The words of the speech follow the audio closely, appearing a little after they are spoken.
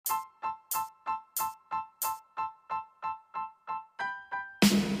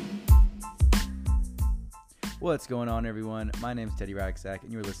What's going on, everyone? My name is Teddy Racksack,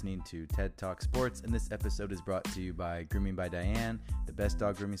 and you're listening to TED Talk Sports, and this episode is brought to you by Grooming by Diane, the best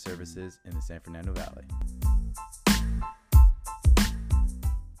dog grooming services in the San Fernando Valley.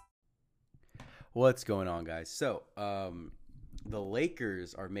 What's going on, guys? So, the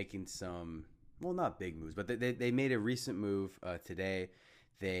Lakers are making some, well, not big moves, but they made a recent move today.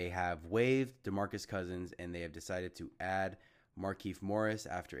 They have waived DeMarcus Cousins, and they have decided to add Markieff Morris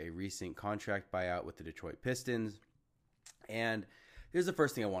after a recent contract buyout with the Detroit Pistons. And here's the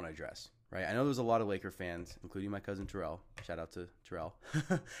first thing I want to address, right? I know there's a lot of Laker fans, including my cousin Terrell. Shout out to Terrell.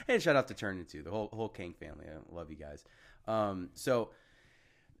 And shout out to Turner, too, the whole King family. I love you guys. So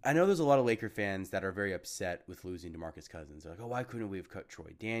I know there's a lot of Laker fans that are very upset with losing DeMarcus Cousins. They're like, oh, why couldn't we have cut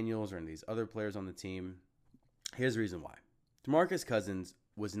Troy Daniels or any of these other players on the team? Here's the reason why. DeMarcus Cousins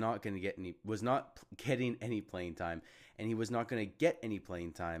was not getting any playing time, and he was not going to get any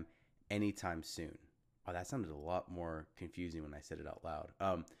playing time anytime soon. Oh, that sounded a lot more confusing when I said it out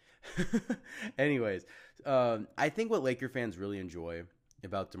loud. Anyways, I think what Laker fans really enjoy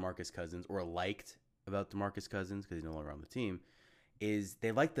about DeMarcus Cousins, or liked about DeMarcus Cousins, because he's no longer on the team, is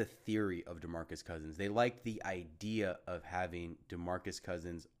they like the theory of DeMarcus Cousins. They like the idea of having DeMarcus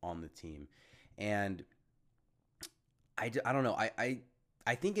Cousins on the team. And I don't know.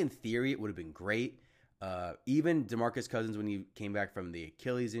 I think in theory it would have been great. Even DeMarcus Cousins, when he came back from the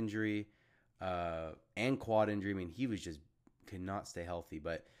Achilles injury and quad injury, I mean, he was just could not stay healthy.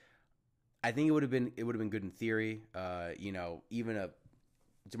 But I think it would have been good in theory. Even a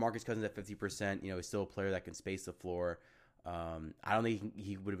DeMarcus Cousins at 50%, is still a player that can space the floor. I don't think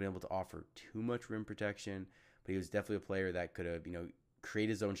he would have been able to offer too much rim protection, but he was definitely a player that could have, create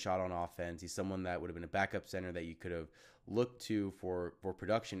his own shot on offense. He's someone that would have been a backup center that you could have looked to for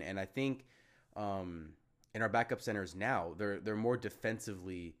production. And I think in our backup centers now, they're more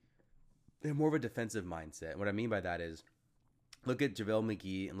defensively, they're more of a defensive mindset. And what I mean by that is, look at JaVale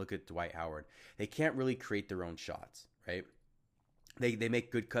McGee and look at Dwight Howard. They can't really create their own shots, right? They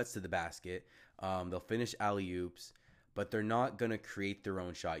make good cuts to the basket. They'll finish alley-oops, but they're not going to create their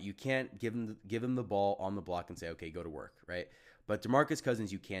own shot. You can't give them the ball on the block and say, okay, go to work, right? But DeMarcus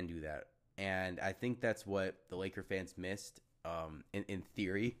Cousins, you can do that. And I think that's what the Laker fans missed in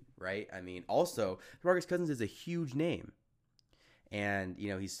theory, right? I mean, also, DeMarcus Cousins is a huge name. And,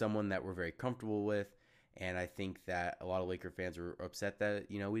 he's someone that we're very comfortable with. And I think that a lot of Laker fans were upset that,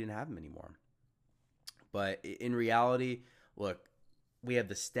 we didn't have him anymore. But in reality, look, we have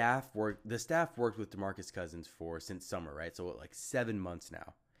the staff worked with DeMarcus Cousins since summer, right? So like 7 months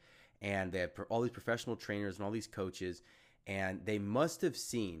now. And they have all these professional trainers and all these coaches. And they must have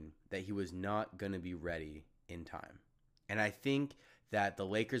seen that he was not going to be ready in time. And I think that the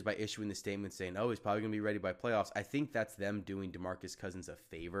Lakers, by issuing the statement saying, oh, he's probably going to be ready by playoffs, I think that's them doing DeMarcus Cousins a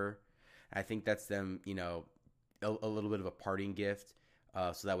favor. I think that's them, a little bit of a parting gift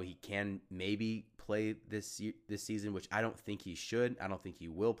so that way he can maybe play this season, which I don't think he should. I don't think he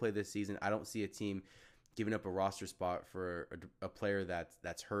will play this season. I don't see a team giving up a roster spot for a player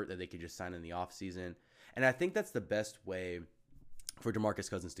that's hurt that they could just sign in the offseason. And I think that's the best way for DeMarcus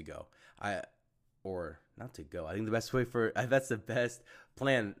Cousins to go. I think that's the best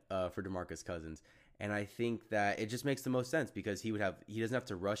plan for DeMarcus Cousins. And I think that it just makes the most sense because he doesn't have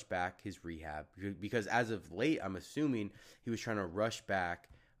to rush back his rehab, because as of late, I'm assuming he was trying to rush back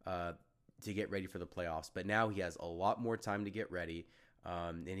to get ready for the playoffs. But now he has a lot more time to get ready.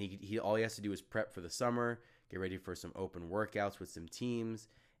 And he all he has to do is prep for the summer, get ready for some open workouts with some teams,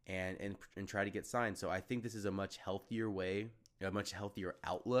 and try to get signed. So I think this is a much healthier way, a much healthier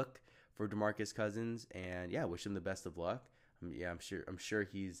outlook for DeMarcus Cousins. And yeah, wish him the best of luck. I'm sure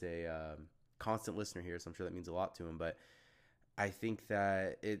he's a constant listener here, so I'm sure that means a lot to him. But I think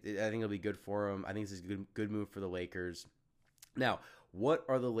that I think it'll be good for him. I think this is a good move for the Lakers. Now, what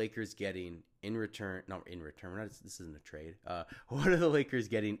are the Lakers getting in return? Not in return. This isn't a trade. What are the Lakers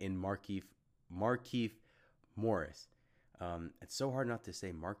getting in Markieff Morris? It's so hard not to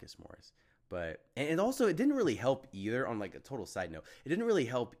say Marcus Morris. But and also it didn't really help either. On like a total side note, it didn't really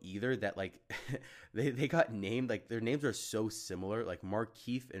help either that like they got named, like their names are so similar, like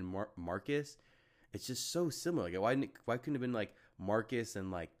Markieff and Marcus. It's just so similar. Like why couldn't it have been like Marcus and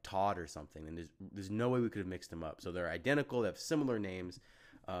like Todd or something? And there's no way we could have mixed them up. So they're identical. They have similar names.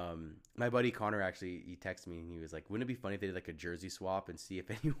 My buddy Connor actually, he texted me and he was like, wouldn't it be funny if they did like a jersey swap and see if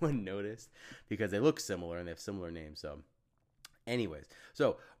anyone noticed, because they look similar and they have similar names. So anyways,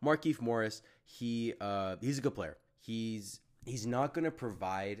 so Markieff Morris, he's a good player. He's not going to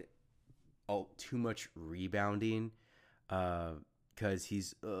provide too much rebounding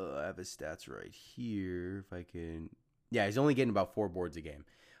because I have his stats right here if I can. Yeah, he's only getting about 4 boards a game.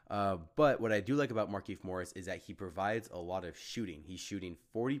 But what I do like about Markieff Morris is that he provides a lot of shooting. He's shooting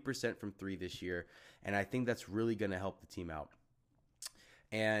 40% from three this year, and I think that's really going to help the team out.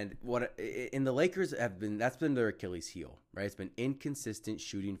 And the Lakers that's been their Achilles heel, right? It's been inconsistent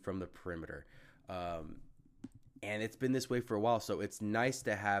shooting from the perimeter. And it's been this way for a while, so it's nice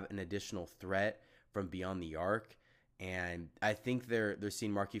to have an additional threat from beyond the arc. And I think they're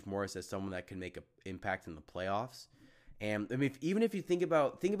seeing Markieff Morris as someone that can make an impact in the playoffs. And I mean, even if you think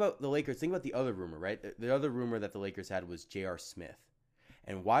about the Lakers, think about the other rumor, right? The other rumor that the Lakers had was J.R. Smith.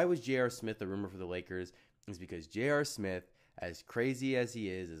 And why was J.R. Smith the rumor for the Lakers? Is because J.R. Smith, as crazy as he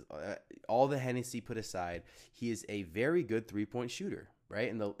is all the Hennessy put aside, he is a very good three-point shooter,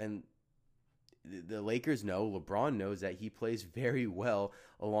 right? And the Lakers know, LeBron knows that he plays very well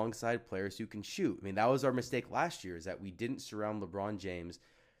alongside players who can shoot. I mean, that was our mistake last year, is that we didn't surround LeBron James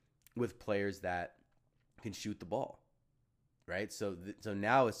with players that can shoot the ball. Right, so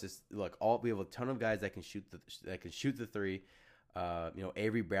now it's just look. We have a ton of guys that can shoot the three.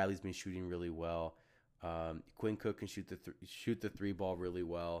 Avery Bradley's been shooting really well. Quinn Cook can shoot the three ball really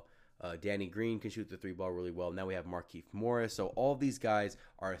well. Danny Green can shoot the three ball really well. Now we have Markieff Morris. So all these guys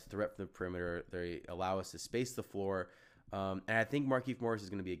are a threat from the perimeter. They allow us to space the floor, and I think Markieff Morris is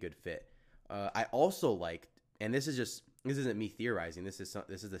going to be a good fit. I also liked, and this isn't me theorizing. This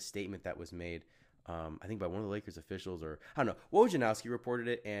is a statement that was made. I think by one of the Lakers officials, or I don't know, Wojnarowski reported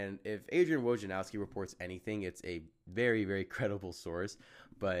it, and if Adrian Wojnarowski reports anything, it's a very, very credible source.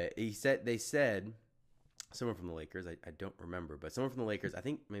 But they said, someone from the Lakers, I don't remember, but someone from the Lakers, I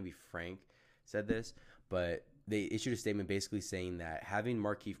think maybe Frank said this, but they issued a statement basically saying that having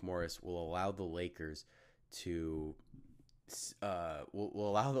Markieff Morris will allow the Lakers to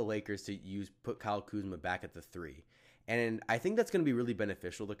put Kyle Kuzma back at the three. And I think that's going to be really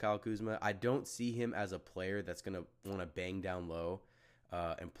beneficial to Kyle Kuzma. I don't see him as a player that's going to want to bang down low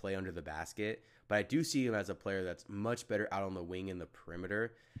and play under the basket. But I do see him as a player that's much better out on the wing in the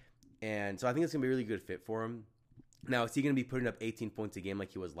perimeter. And so I think it's going to be a really good fit for him. Now, is he going to be putting up 18 points a game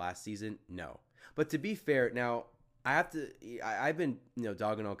like he was last season? No. But to be fair, now I've been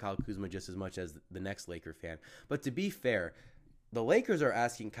dogging on Kyle Kuzma just as much as the next Laker fan. But to be fair, the Lakers are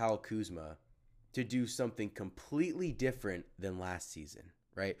asking Kyle Kuzma to do something completely different than last season,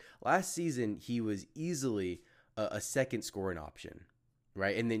 right? Last season, he was easily a second scoring option,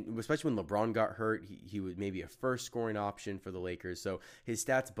 right? And then especially when LeBron got hurt, he was maybe a first scoring option for the Lakers. So his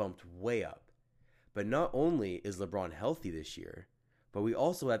stats bumped way up. But not only is LeBron healthy this year, but we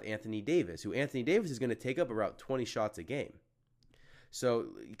also have Anthony Davis, who Anthony Davis is going to take up about 20 shots a game. So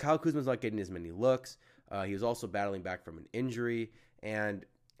Kyle Kuzma's not getting as many looks. He was also battling back from an injury. And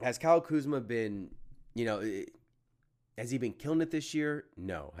has Kyle Kuzma been, has he been killing it this year?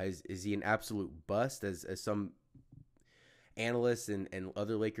 No. Is he an absolute bust, as some analysts and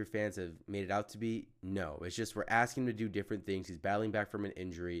other Laker fans have made it out to be? No. It's just we're asking him to do different things. He's battling back from an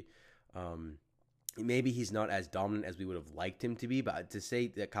injury. Maybe he's not as dominant as we would have liked him to be, but to say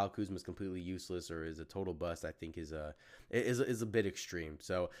that Kyle Kuzma is completely useless or is a total bust, I think is a bit extreme.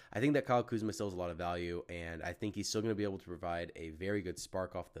 So I think that Kyle Kuzma still has a lot of value, and I think he's still going to be able to provide a very good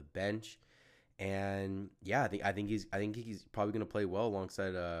spark off the bench. And yeah, I think he's probably going to play well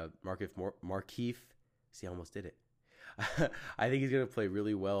alongside Markieff. See, I almost did it. I think he's going to play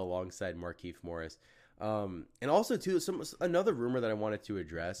really well alongside Markieff Morris. And also too, another rumor that I wanted to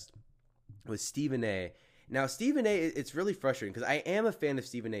address was Stephen A. Now, Stephen A., it's really frustrating because I am a fan of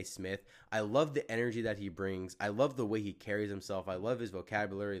Stephen A. Smith. I love the energy that he brings. I love the way he carries himself. I love his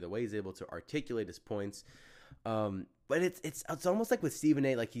vocabulary, the way he's able to articulate his points. But it's almost like with Stephen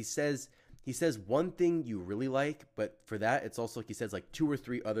A., like he says one thing you really like, but for that, it's also like he says like two or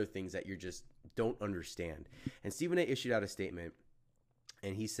three other things that you just don't understand. And Stephen A. issued out a statement,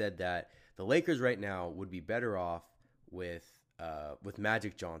 and he said that the Lakers right now would be better off with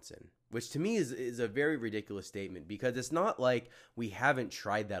Magic Johnson, which to me is a very ridiculous statement because it's not like we haven't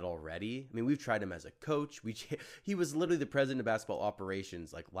tried that already. I mean, we've tried him as a coach. He was literally the president of basketball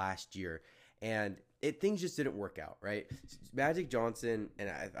operations like last year, and things just didn't work out, right? Magic Johnson, and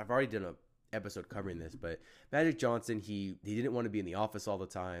I've already done an episode covering this, but Magic Johnson, he didn't want to be in the office all the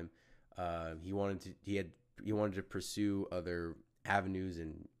time. He wanted to pursue other avenues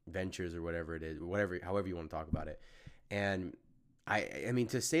and ventures or whatever it is, however you want to talk about it, and I mean,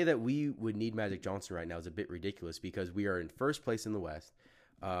 to say that we would need Magic Johnson right now is a bit ridiculous because we are in first place in the West.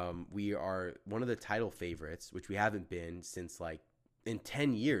 We are one of the title favorites, which we haven't been since in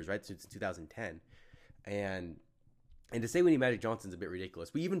 10 years, right? Since 2010. And to say we need Magic Johnson is a bit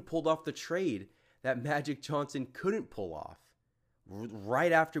ridiculous. We even pulled off the trade that Magic Johnson couldn't pull off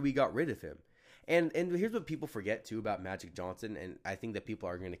right after we got rid of him. And here's what people forget too about Magic Johnson, and I think that people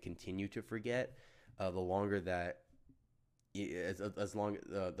are going to continue to forget the longer that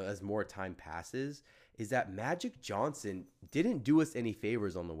as more time passes, is that Magic Johnson didn't do us any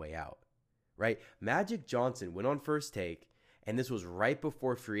favors on the way out, right? Magic Johnson went on First Take, and this was right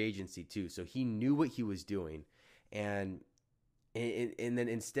before free agency too, so he knew what he was doing, and then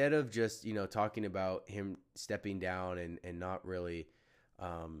instead of just talking about him stepping down and not really,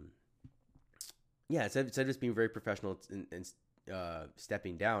 instead of just being very professional and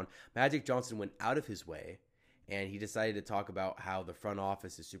stepping down, Magic Johnson went out of his way. And he decided to talk about how the front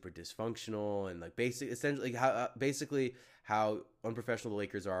office is super dysfunctional and like essentially how unprofessional the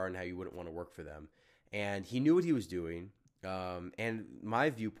Lakers are and how you wouldn't want to work for them. And he knew what he was doing. And my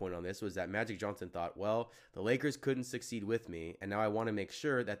viewpoint on this was that Magic Johnson thought, well, the Lakers couldn't succeed with me, and now I want to make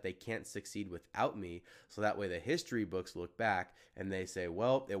sure that they can't succeed without me, so that way the history books look back and they say,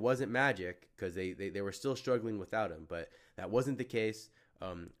 well, it wasn't Magic because they were still struggling without him, but that wasn't the case.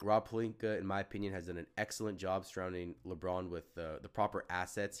 Rob Pelinka, in my opinion, has done an excellent job surrounding LeBron with the proper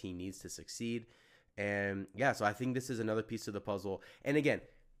assets he needs to succeed. And yeah, so I think this is another piece of the puzzle. And again,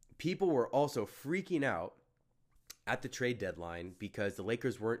 people were also freaking out at the trade deadline because the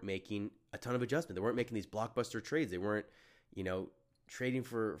Lakers weren't making a ton of adjustment. They weren't making these blockbuster trades. They weren't, trading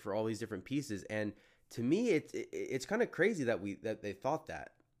for all these different pieces. And to me, it's kind of crazy that they thought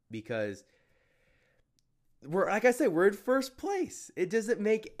that, because like I said, we're in first place. It doesn't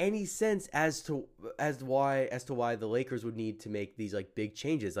make any sense as to why the Lakers would need to make these like big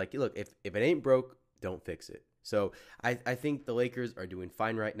changes. Like, look, if it ain't broke, don't fix it. So I think the Lakers are doing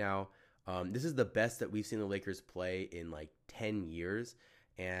fine right now. This is the best that we've seen the Lakers play in like 10 years,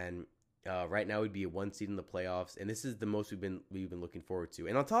 and right now would be a 1 seed in the playoffs, and this is the most we've been looking forward to.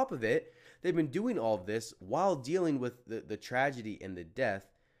 And on top of it, they've been doing all of this while dealing with the tragedy and the death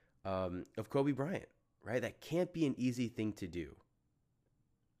of Kobe Bryant. Right? That can't be an easy thing to do.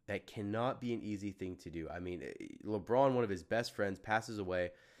 That cannot be an easy thing to do. I mean, LeBron, one of his best friends, passes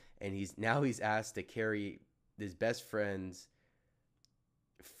away, and he's asked to carry his best friend's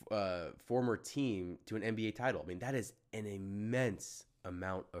former team to an NBA title. I mean, that is an immense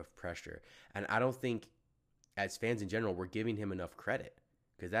amount of pressure. And I don't think, as fans in general, we're giving him enough credit,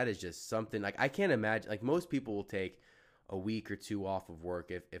 because that is just something, like, I can't imagine, like, most people will take a week or two off of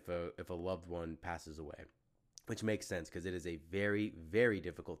work if a loved one passes away, which makes sense because it is a very, very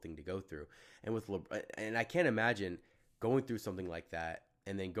difficult thing to go through. And and I can't imagine going through something like that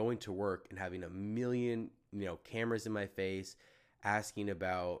and then going to work and having a million cameras in my face asking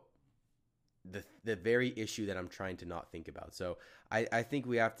about the very issue that I'm trying to not think about. So I think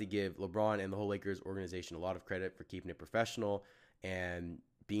we have to give LeBron and the whole Lakers organization a lot of credit for keeping it professional and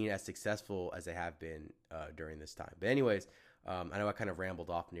being as successful as they have been during this time. But anyways, I know I kind of rambled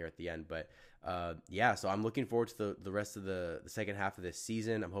off near at the end, but so I'm looking forward to the rest of the second half of this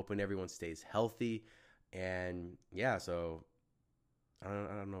season. I'm hoping everyone stays healthy, and so I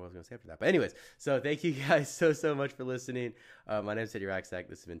don't know what I was going to say after that. But anyways, so thank you guys so much for listening. My name is Teddy Racksack.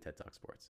 This has been TED Talk Sports.